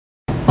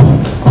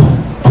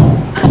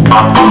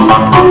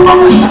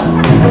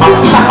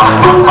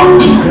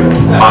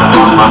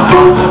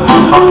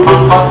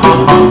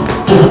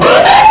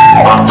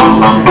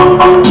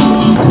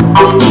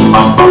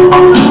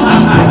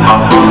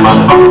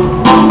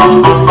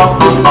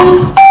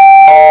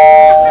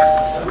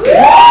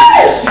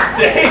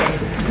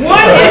Thanks.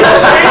 What is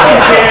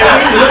shaking,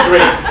 Taffy? You look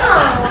great.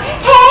 Oh.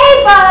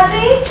 Hey,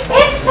 Buzzy.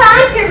 It's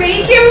time to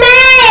read your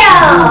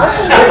mail.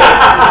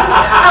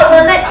 Oh,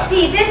 well, let's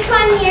see. This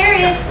one here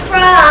is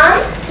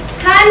from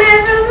Jaime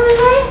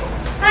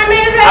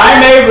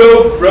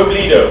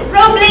Robledo.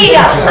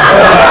 Robledo.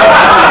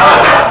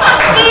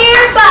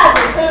 Dear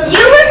Buzzy,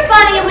 you were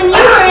funny when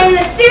you were in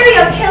the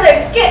serial killer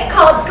skit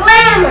called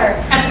Glamour.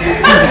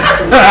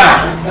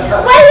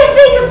 What do you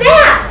think of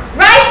that?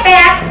 Right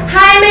back,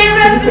 Jaime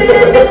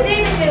Robledo.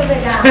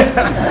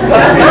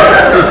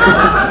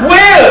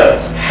 Well,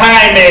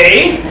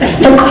 Jaime.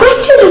 The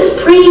question of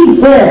free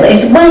will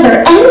is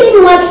whether and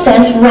in what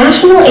sense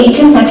rational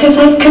agents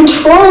exercise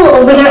control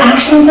over their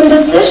actions and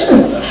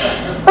decisions.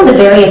 Well, the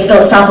various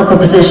philosophical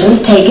positions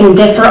taken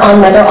differ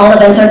on whether all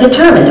events are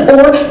determined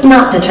or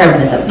not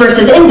determinism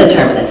versus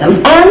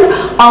indeterminism, and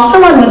also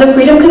on whether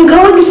freedom can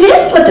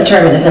coexist with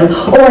determinism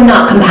or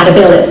not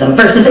compatibilism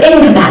versus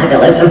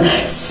incompatibilism.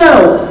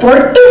 So,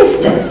 for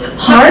instance,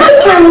 hard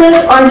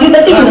determinists argue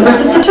that the universe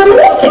is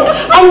deterministic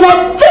and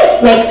that this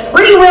makes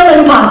free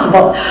will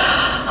impossible.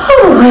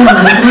 Oh, well,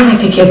 I'm glad I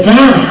figured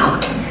that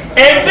out.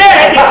 And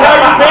that is how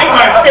you